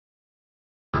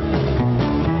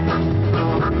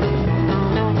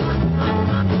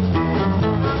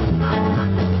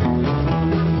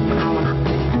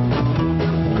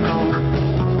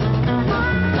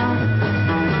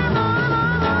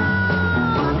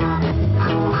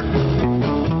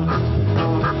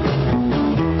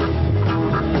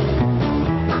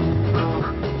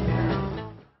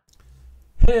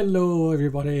Hello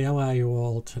everybody, how are you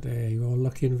all today? You're all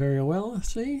looking very well, I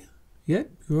see.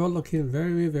 Yep, you're all looking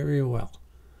very, very well.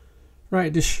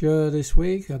 Right, this show this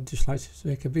week, I'd just like to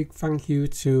make a big thank you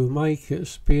to Mike at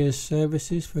Spears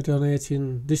Services for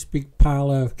donating this big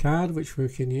pile of card which we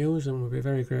can use, and we'll be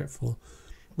very grateful.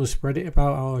 We'll spread it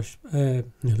about our,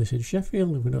 nearly said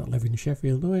Sheffield, we don't live in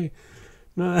Sheffield, do we?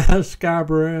 No,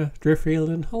 Scarborough,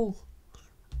 Driffield and Hull.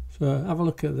 So have a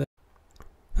look at that.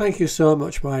 Thank you so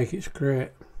much, Mike, it's great.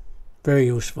 Very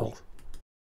useful.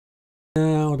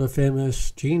 Now the famous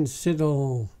Gene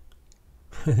Siddle.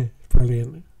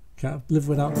 Brilliant. Can't live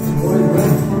without this.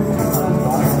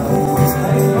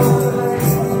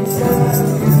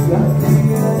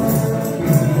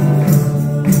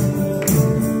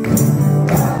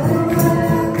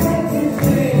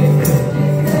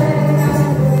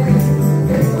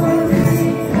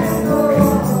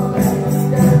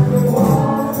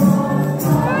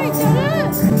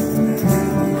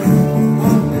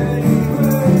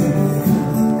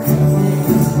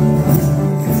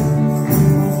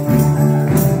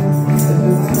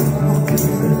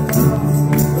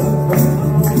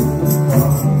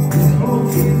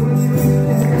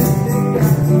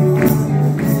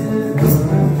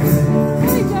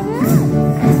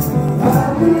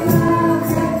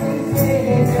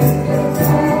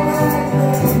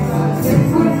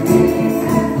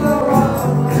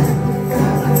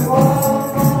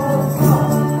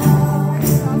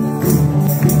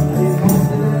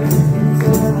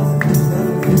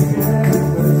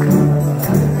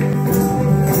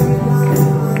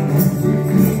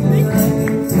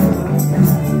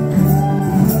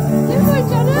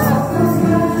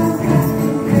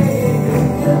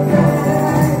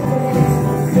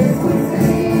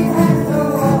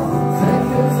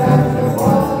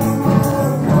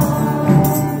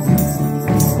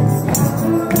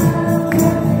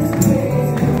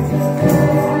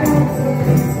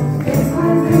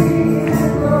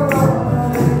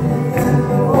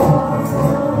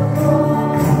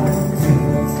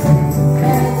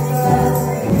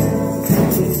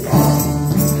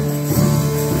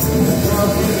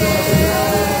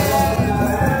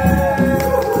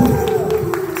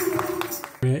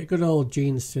 Good old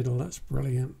Gene Siddle, that's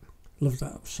brilliant. Love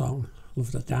that song,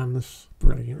 love the dance,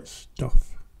 brilliant stuff.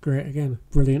 Great again,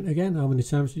 brilliant again. How many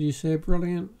times did you say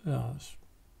brilliant? Oh,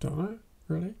 don't know,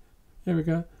 really. There we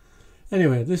go.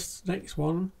 Anyway, this next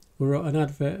one, we wrote an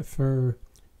advert for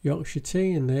Yorkshire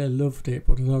tea and they loved it,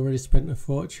 but they'd already spent a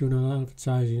fortune on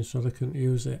advertising, so they couldn't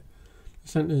use it. They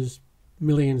sent us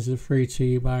millions of free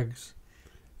tea bags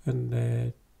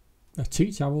and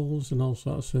tea towels and all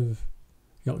sorts of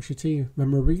Yorkshire tea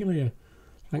memorabilia.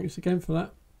 Thanks again for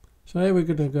that. So here we're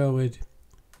going to go with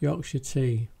Yorkshire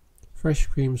tea, fresh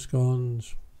cream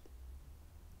scones.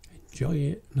 Enjoy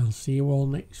it, and I'll see you all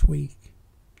next week.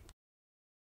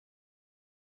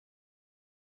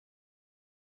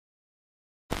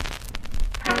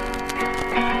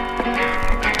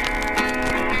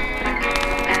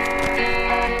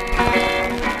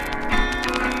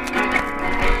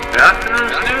 Afternoon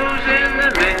snooze in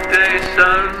the midday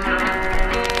sun.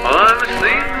 I'm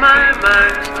asleep, my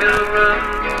mind still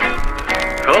runs.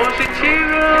 Cozy tea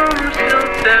room still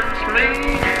tempts me.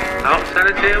 Outside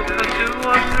a table for two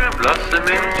under a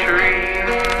blossoming tree.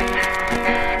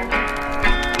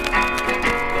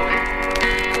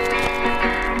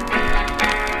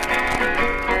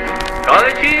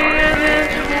 College and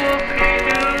it's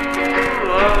whoopie-doo.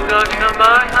 Oh gosh, how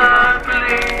my heart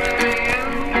believes in you.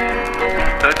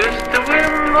 Just a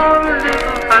whim or a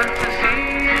little fantasy.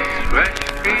 It's fresh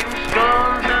cream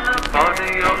scones and a pot of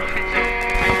Yorkshire tea.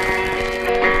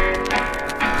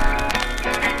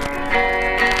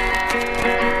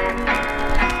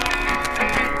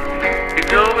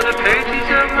 Read over the pages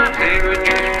of my favorite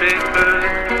newspaper.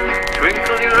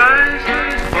 Twinkle your eyes to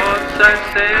sports and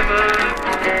savor.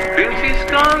 Cream tea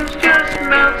scones just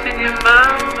melt in your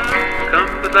mouth.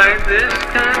 Comfort like this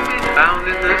can be found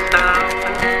in the South.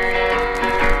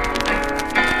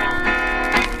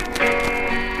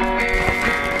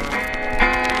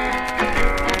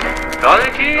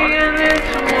 College and it's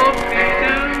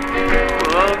whoopie-doo.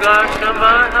 Oh gosh, how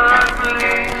my heart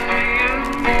believes for you.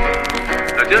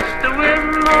 Just a whim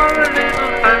or a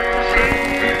little fantasy.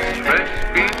 It's fresh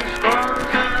cream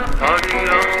scones and a pot of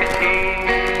Yorkshire tea.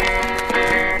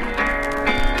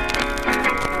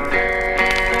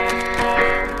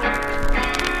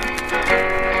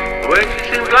 Waitress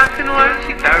in black and white,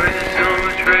 she carries a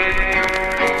silver tray.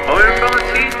 Pouring from a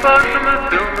teapot from a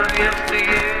film of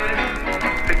yesteryear.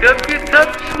 Pick up your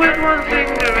cups with one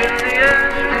finger in the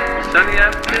air. Sunny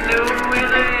afternoon, we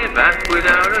lay back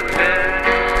without a care.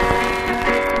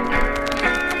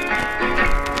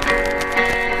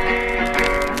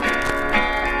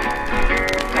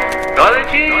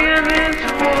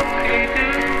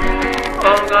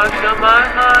 gosh, how my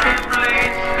heart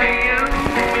bleeds for you.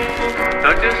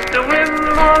 Not just a whim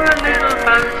or a little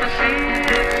fantasy,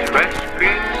 it's fresh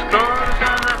cream scones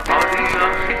and a body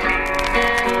of your tea.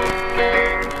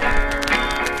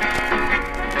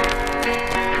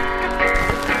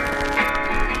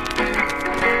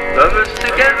 Lovers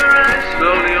together, I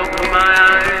slowly open my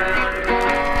eyes.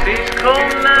 Sea's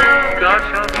cold now, gosh,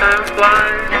 how time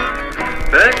flies.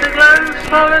 There's a glance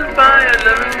followed by a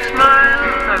loving smile.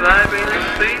 Have I been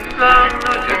asleep long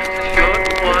or just a short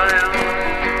while?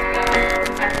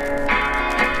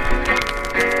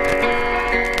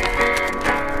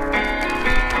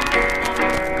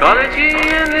 Ecology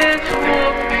and its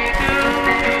whoopie-doo.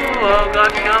 Oh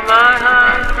gosh, how my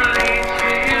heart bleeds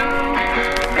for you.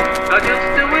 Not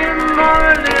just a whim or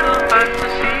a little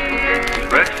fantasy, it's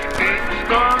fresh cream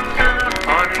scones and a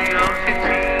body of your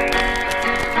tea.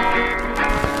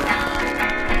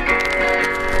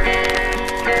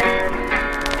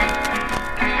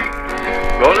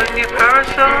 Rolling your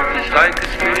parasol just like a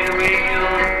spinning wheel.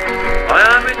 I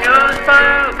am in yours by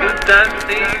a good damn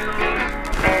deal.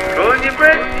 Throwing your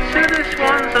bread to the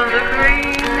swans on the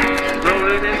green,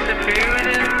 slowly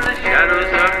disappearing in the shadows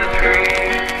of the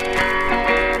trees.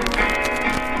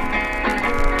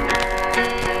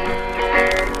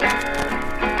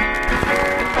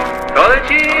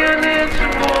 Ecology and its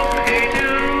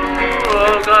whoopie-doo.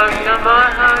 Oh gosh, how my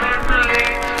heart it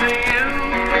bleeds for you.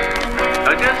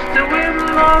 Not just a whim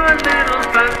or a little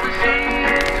fantasy,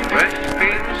 it's fresh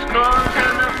cream scones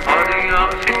and a body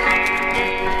of your tea.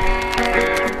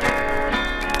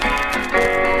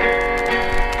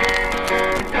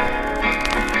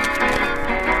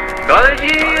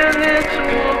 Ecology and its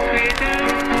whoopie-doo.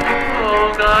 Oh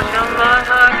gosh, how my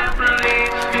heart it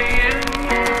bleeds for you.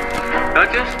 Not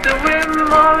just a whim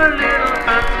or a little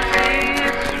fantasy.